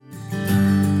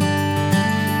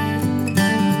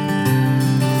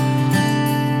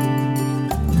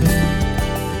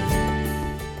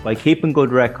by keeping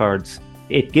good records,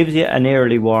 it gives you an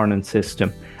early warning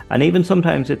system. And even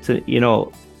sometimes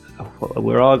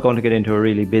we're all going to get into a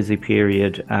really busy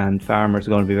period and farmers are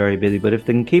going to be very busy. But if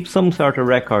they can keep some sort of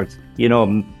records,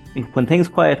 when things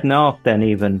quieten off, then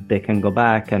even they can go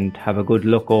back and have a good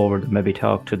look over them, maybe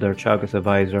talk to their Teagasc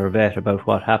advisor or vet about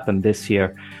what happened this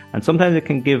year. And sometimes it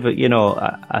can give,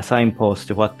 a signpost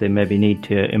to what they maybe need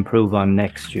to improve on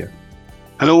next year.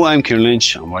 Hello, I'm Kieran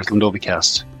Lynch and welcome to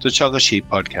Obicast, the Teagasc Sheep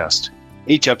podcast.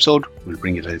 Each episode will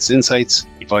bring you its insights,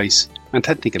 advice and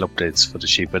technical updates for the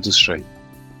sheep industry.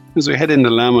 As we head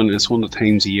into lambing, it's one of the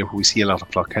times a year where we see a lot of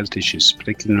flock health issues,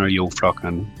 particularly in our young flock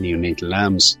and neonatal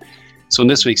lambs. So in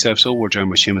this week's episode, we're joined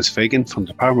by Seamus Fagan from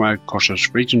the Department of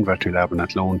Agriculture's Regional Veterinary Lab in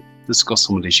Athlone to discuss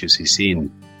some of the issues he's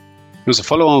seen. It was a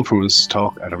follow-on from his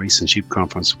talk at a recent sheep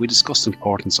conference. We discussed the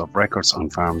importance of records on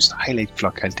farms to highlight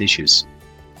flock health issues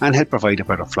and help provide a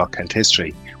better flock health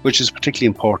history, which is particularly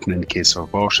important in the case of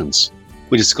abortions.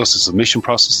 We discussed the submission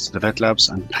process to the vet labs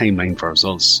and timeline for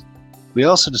results. We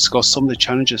also discussed some of the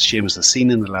challenges Seamus has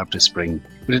seen in the lab this spring,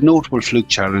 with a notable fluke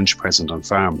challenge present on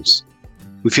farms.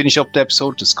 We finish up the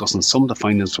episode discussing some of the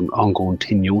findings from the ongoing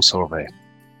TINEO survey.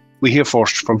 We hear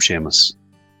first from Seamus.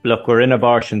 Look, we're in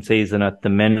abortion season at the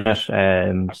minute,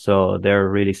 so they're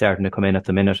really starting to come in at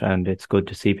the minute, and it's good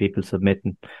to see people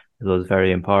submitting. It was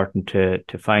very important to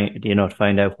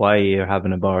find out why you're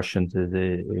having abortions is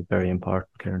very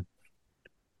important, Kieran.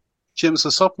 Seamus,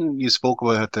 there's something you spoke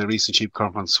about at the recent sheep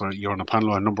conference where you're on a panel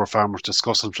with a number of farmers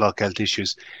discussing flock health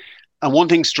issues. And one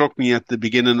thing struck me at the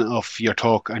beginning of your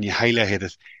talk, and you highlighted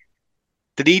it,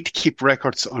 the need to keep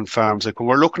records on farms. Like when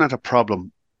we're looking at a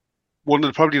problem,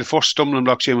 probably the first stumbling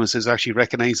block, Seamus, is actually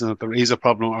recognising that there is a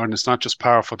problem and it's not just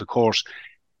par for the course.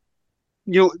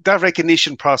 That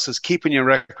recognition process, keeping your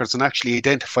records and actually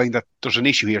identifying that there's an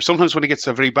issue here. Sometimes when it gets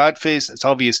to a very bad phase, it's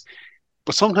obvious,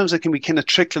 but sometimes it can be kind of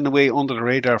trickling away under the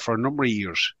radar for a number of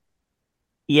years.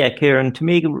 Yeah, Kieran, to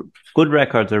me, good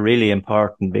records are really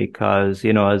important because,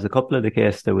 as a couple of the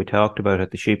cases that we talked about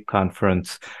at the sheep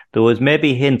conference, there was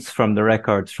maybe hints from the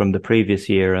records from the previous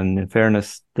year. And in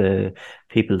fairness, the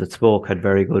people that spoke had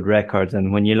very good records.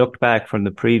 And when you looked back from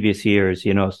the previous years,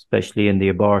 especially in the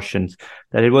abortions,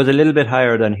 that it was a little bit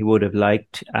higher than he would have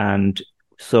liked. And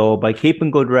so by keeping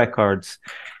good records,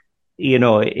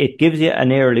 it gives you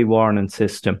an early warning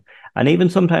system. And even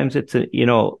sometimes it's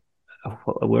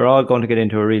we're all going to get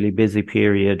into a really busy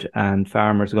period and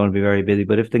farmers are going to be very busy.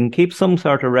 But if they can keep some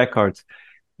sort of records,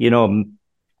 when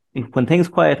things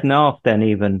quieten off, then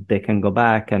even they can go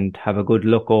back and have a good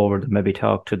look over them, maybe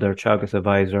talk to their Teagasc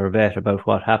advisor or vet about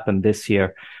what happened this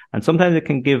year. And sometimes it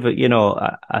can give,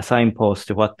 a signpost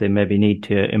to what they maybe need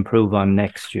to improve on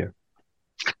next year.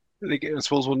 I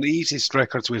suppose one of the easiest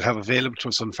records we'll have available to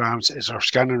us on farms is our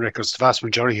scanning records. The vast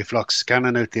majority of flocks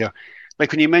scanning out there.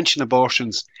 Like when you mention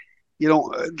abortions,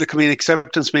 there can be an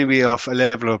acceptance maybe of a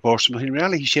level of abortion, but in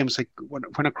reality, Seamus, like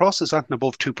when it crosses that and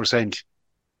above 2%,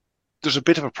 there's a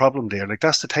bit of a problem there. Like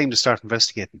that's the time to start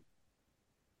investigating.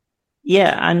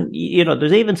 Yeah, and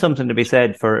there's even something to be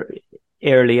said for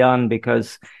early on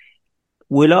because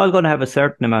we're all going to have a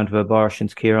certain amount of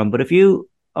abortions, Kieran, but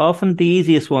often the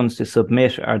easiest ones to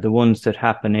submit are the ones that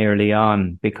happen early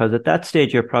on because at that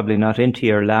stage you're probably not into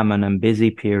your lambing and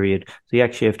busy period, so you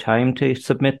actually have time to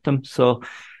submit them. So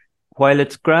while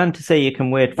it's grand to say you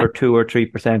can wait for 2 or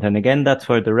 3%, and again, that's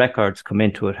where the records come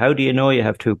into it. How do you know you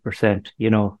have 2%?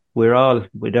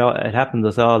 It happens to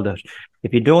us all that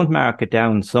if you don't mark it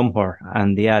down somewhere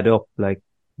and they add up, like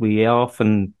we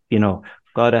often,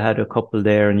 God, I had a couple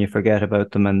there and you forget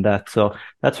about them and that. So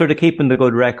that's where keeping the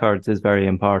good records is very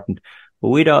important. But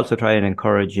we'd also try and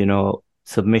encourage,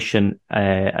 submission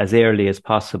as early as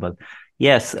possible.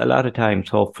 Yes, a lot of times,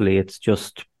 hopefully, it's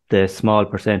just the small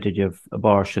percentage of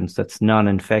abortions that's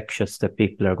non-infectious that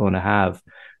people are going to have.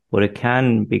 But it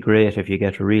can be great if you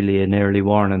get really an early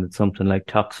warning that something like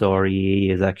toxo or EE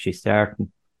is actually starting.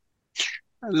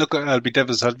 Look, I'll be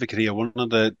devil's advocate here. One of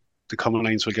the common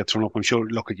lines will get thrown up. I'm sure,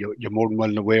 look, you're more than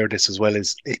well aware of this as well,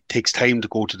 is it takes time to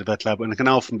go to the vet lab, and it can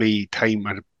often be time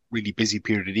at a really busy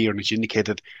period of the year. And as you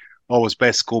indicated, always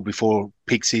best go before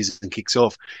peak season kicks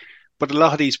off. But a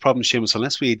lot of these problems, Seamus,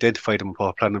 unless we identify them and put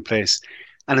a plan in place,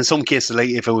 and in some cases, like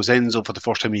if it was Enzo for the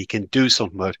first time, you can do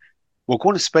something about it, we're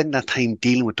going to spend that time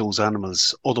dealing with those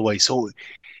animals otherwise. So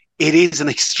it is an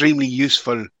extremely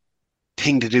useful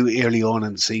thing to do early on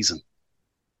in the season.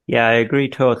 Yeah, I agree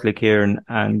totally, Kieran.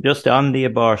 And just on the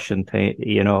abortion thing,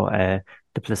 the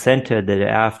placenta, the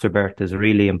afterbirth is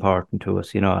really important to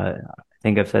us. I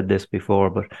think I've said this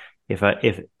before, but if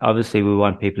obviously we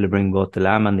want people to bring both the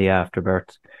lamb and the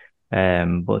afterbirth,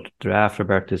 But the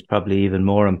afterbirth is probably even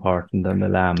more important than the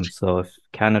lamb. So if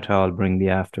can at all, bring the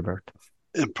afterbirth.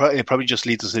 It probably just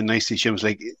leads us in nicely, James,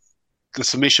 like the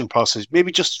submission process.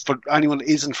 Maybe just for anyone who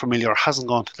isn't familiar or hasn't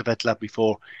gone to the vet lab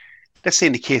before, let's say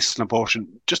in the case of an abortion,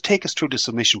 just take us through the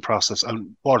submission process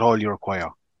and what all you require.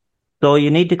 So you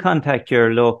need to contact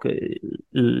your local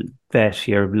vet,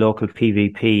 your local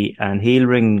PVP, and he'll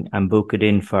ring and book it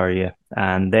in for you.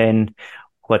 And then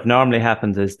what normally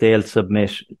happens is they'll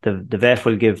submit, the vet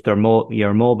will give their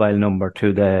your mobile number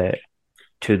to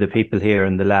the people here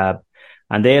in the lab,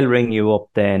 and they'll ring you up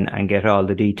then and get all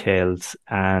the details.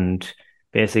 And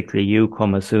basically you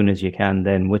come as soon as you can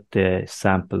then with the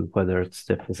sample, whether it's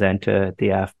the placenta,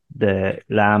 the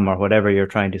lamb, or whatever you're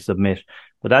trying to submit.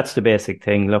 But that's the basic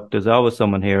thing. Look, there's always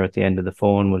someone here at the end of the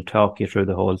phone will talk you through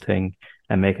the whole thing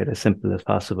and make it as simple as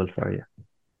possible for you.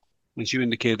 As you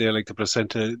indicate there, like the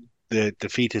placenta, the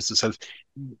fetus itself,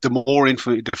 the more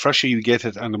info, the fresher you get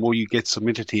it and the more you get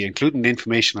submitted to you, including the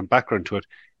information and background to it,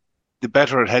 the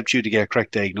better it helps you to get a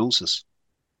correct diagnosis.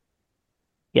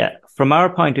 Yeah, from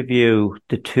our point of view,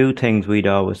 the two things we'd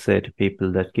always say to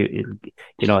people that, you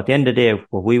know, at the end of the day,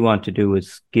 what we want to do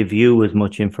is give you as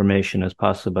much information as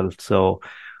possible. So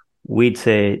we'd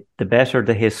say the better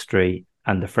the history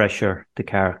and the fresher the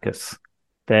carcass.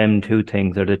 Them two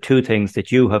things are the two things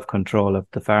that you have control of,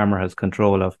 the farmer has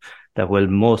control of, that will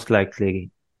most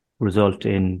likely result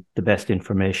in the best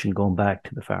information going back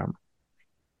to the farmer.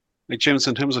 Like James,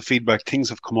 in terms of feedback, things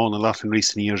have come on a lot in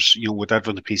recent years, you know, with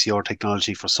advent of PCR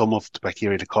technology for some of the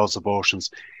bacteria that cause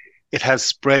abortions. It has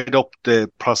spread up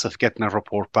the process of getting a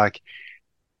report back.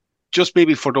 Just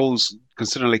maybe for those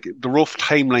considering like the rough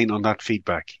timeline on that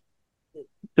feedback.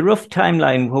 The rough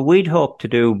timeline, what we'd hope to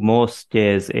do most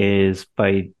days is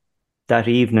by that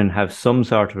evening have some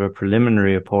sort of a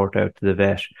preliminary report out to the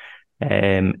vet.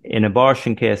 In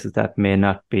abortion cases, that may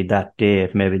not be that day,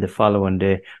 it may be the following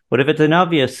day. But if it's an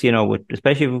obvious, you know,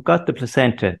 especially if we've got the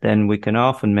placenta, then we can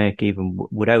often make, even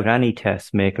without any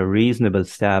tests, make a reasonable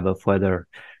stab of whether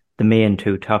the main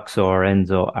two, toxo or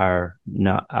enzo,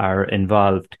 are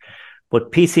involved.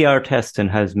 But PCR testing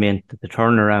has meant that the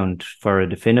turnaround for a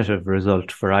definitive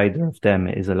result for either of them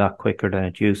is a lot quicker than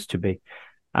it used to be.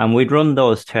 And we'd run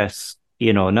those tests,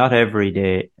 you know, not every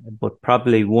day, but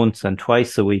probably once and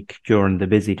twice a week during the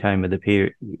busy time of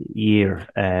the year,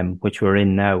 which we're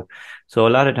in now. So a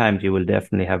lot of times you will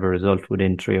definitely have a result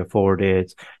within 3 or 4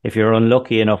 days. If you're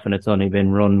unlucky enough and it's only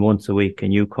been run once a week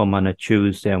and you come on a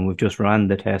Tuesday and we've just ran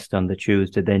the test on the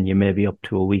Tuesday, then you may be up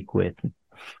to a week waiting.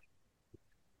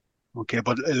 Okay,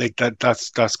 but like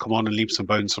that's come on in leaps and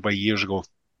bounds about years ago.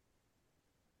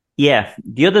 Yeah.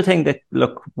 The other thing that,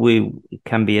 look, we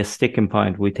can be a sticking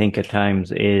point, we think at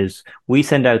times, is we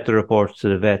send out the reports to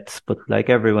the vets, but like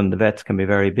everyone, the vets can be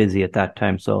very busy at that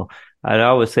time. So I'd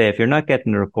always say if you're not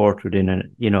getting a report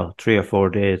within 3 or 4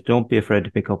 days, don't be afraid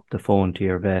to pick up the phone to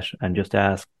your vet and just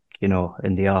ask, you know,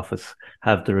 in the office,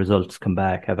 have the results come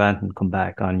back, have anything come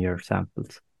back on your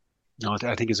samples. No,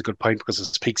 I think it's a good point because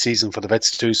it's peak season for the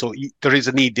vets too. So there is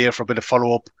a need there for a bit of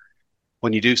follow-up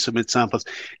when you do submit samples.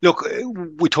 Look,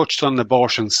 we touched on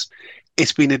abortions.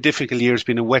 It's been a difficult year. It's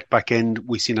been a wet back end.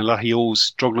 We've seen a lot of yo's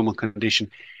struggling with condition.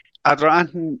 Are there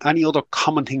any other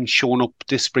common things showing up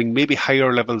this spring, maybe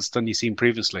higher levels than you've seen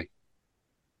previously?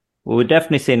 Well, we've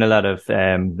definitely seen a lot of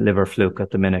liver fluke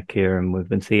at the minute, Kieran. We've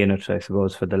been seeing it, I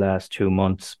suppose, for the last 2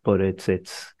 months, but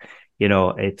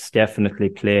it's definitely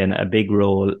playing a big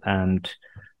role. And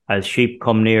as sheep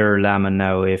come near lambing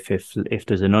now, if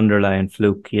there's an underlying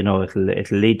fluke, you know,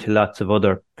 it'll lead to lots of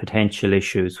other potential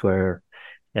issues where,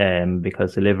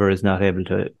 because the liver is not able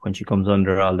to, when she comes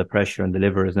under all the pressure and the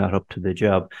liver is not up to the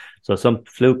job. So some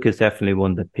fluke is definitely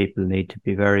one that people need to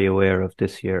be very aware of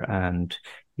this year and,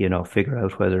 you know, figure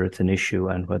out whether it's an issue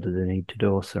and whether they need to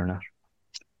dose or not.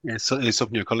 Yeah, so it's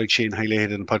something your colleague Shane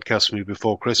highlighted in the podcast with me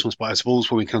before Christmas, but I suppose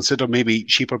when we consider maybe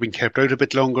sheep are being kept out a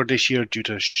bit longer this year due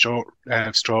to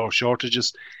straw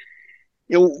shortages,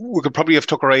 you know, we could probably have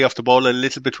took our eye off the ball a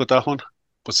little bit with that one.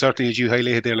 But certainly, as you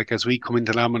highlighted there, like as we come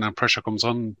into lambing and pressure comes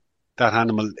on that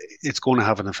animal, it's going to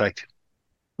have an effect.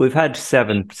 We've had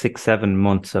 7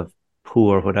 months of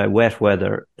poor, wet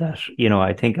weather that, you know,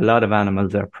 I think a lot of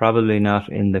animals are probably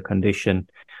not in the condition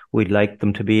we'd like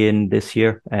them to be in this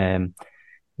year.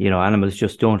 You know, animals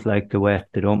just don't like the wet.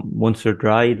 Once they're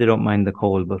dry, they don't mind the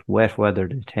cold, but wet weather,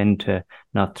 they tend to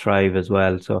not thrive as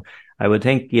well. So I would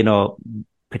think, you know,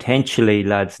 potentially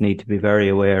lads need to be very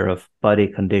aware of body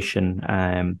condition,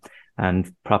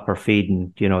 and proper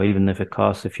feeding, you know, even if it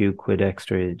costs a few quid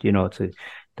extra, you know,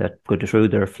 that go through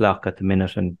their flock at the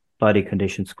minute, and body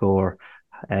condition score,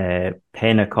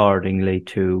 pen accordingly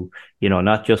to,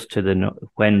 not just to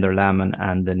when they're lambing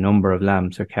and the number of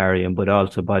lambs they're carrying, but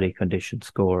also body condition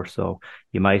score. So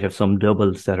you might have some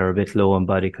doubles that are a bit low in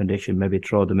body condition, maybe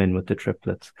throw them in with the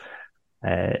triplets.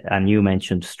 And you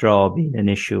mentioned straw being an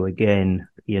issue again.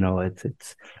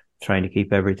 It's trying to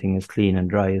keep everything as clean and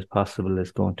dry as possible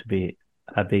is going to be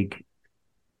a big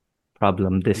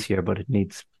problem this year, but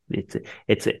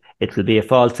it'll be a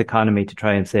false economy to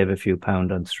try and save a few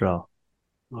pounds on straw.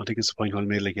 I think it's a point well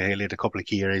made. Like you highlighted a couple of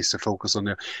key areas to focus on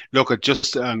there. Look,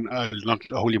 I'll not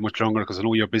hold you much longer because I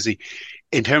know you're busy.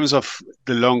 In terms of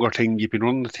the longer thing, you've been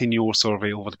running the tenure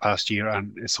survey over the past year,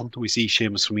 and it's something we see,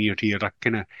 Seamus, from year to year, that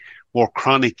kind of more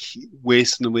chronic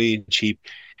wasting away in sheep.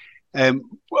 Like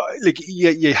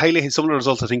you highlighted some of the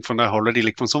results, I think, from that already.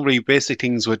 Like from some very basic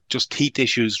things with just teeth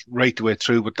issues right the way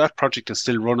through, but that project is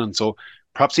still running. So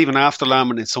perhaps even after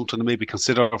lambing, it's something to maybe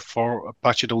consider for a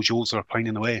batch of those ewes that are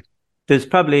pining away. There's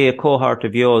probably a cohort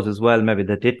of ewes as well, maybe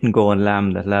that didn't go and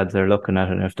lamb that lads are looking at,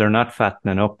 and if they're not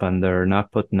fattening up and they're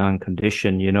not putting on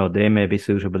condition, they may be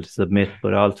suitable to submit.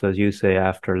 But also, as you say,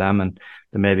 after lambing,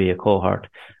 there may be a cohort.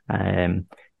 And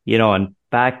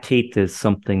back teeth is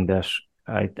something that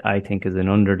I think is an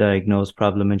underdiagnosed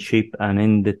problem in sheep, and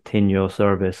in the tenure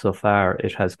survey so far,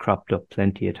 it has cropped up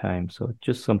plenty of times. So it's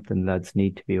just something lads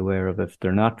need to be aware of if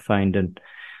they're not finding,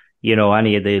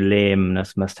 any of the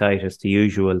lameness, mastitis, the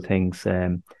usual things.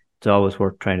 It's always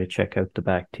worth trying to check out the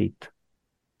back teeth.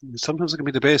 Sometimes it can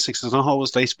be the basics. It's not always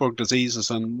the iceberg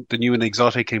diseases, and the new and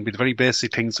exotic can be the very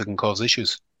basic things that can cause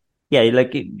issues. Yeah,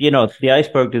 like the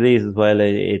iceberg disease as well.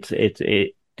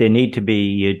 They need to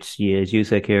be, as you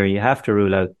say, Ciara, you have to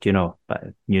rule out,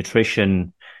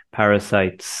 nutrition,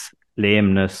 parasites,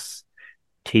 lameness,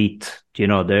 teeth.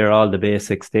 They're all the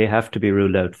basics. They have to be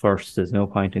ruled out first. There's no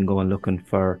point in going looking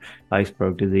for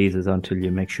iceberg diseases until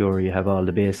you make sure you have all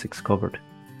the basics covered.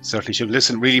 Certainly should.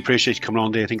 Listen, really appreciate you coming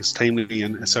on today. I think it's timely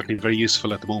and certainly very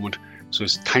useful at the moment. So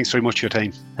thanks very much for your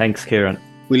time. Thanks, Kieran.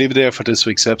 We'll leave it there for this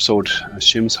week's episode. As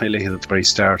Jim's highlighted at the very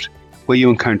start, where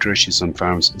you encounter issues on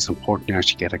farms, it's important you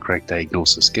actually get a correct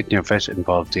diagnosis, getting your vet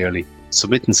involved early,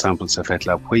 submitting samples to vet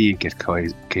lab where you get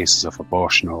cases of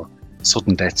abortion or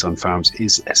sudden deaths on farms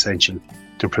is essential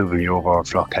to improving your overall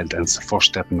flock health, and it's the first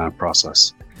step in that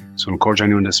process. So I encourage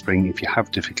anyone this spring, if you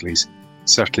have difficulties,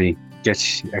 certainly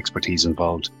get expertise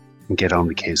involved and get on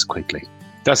the case quickly.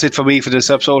 That's it for me for this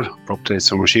episode. For updates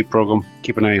Summer Sheep Programme,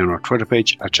 keep an eye on our Twitter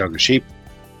page at Teagasc Sheep.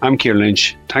 I'm Ciara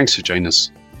Lynch. Thanks for joining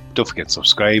us. Don't forget to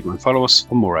subscribe and follow us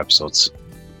for more episodes.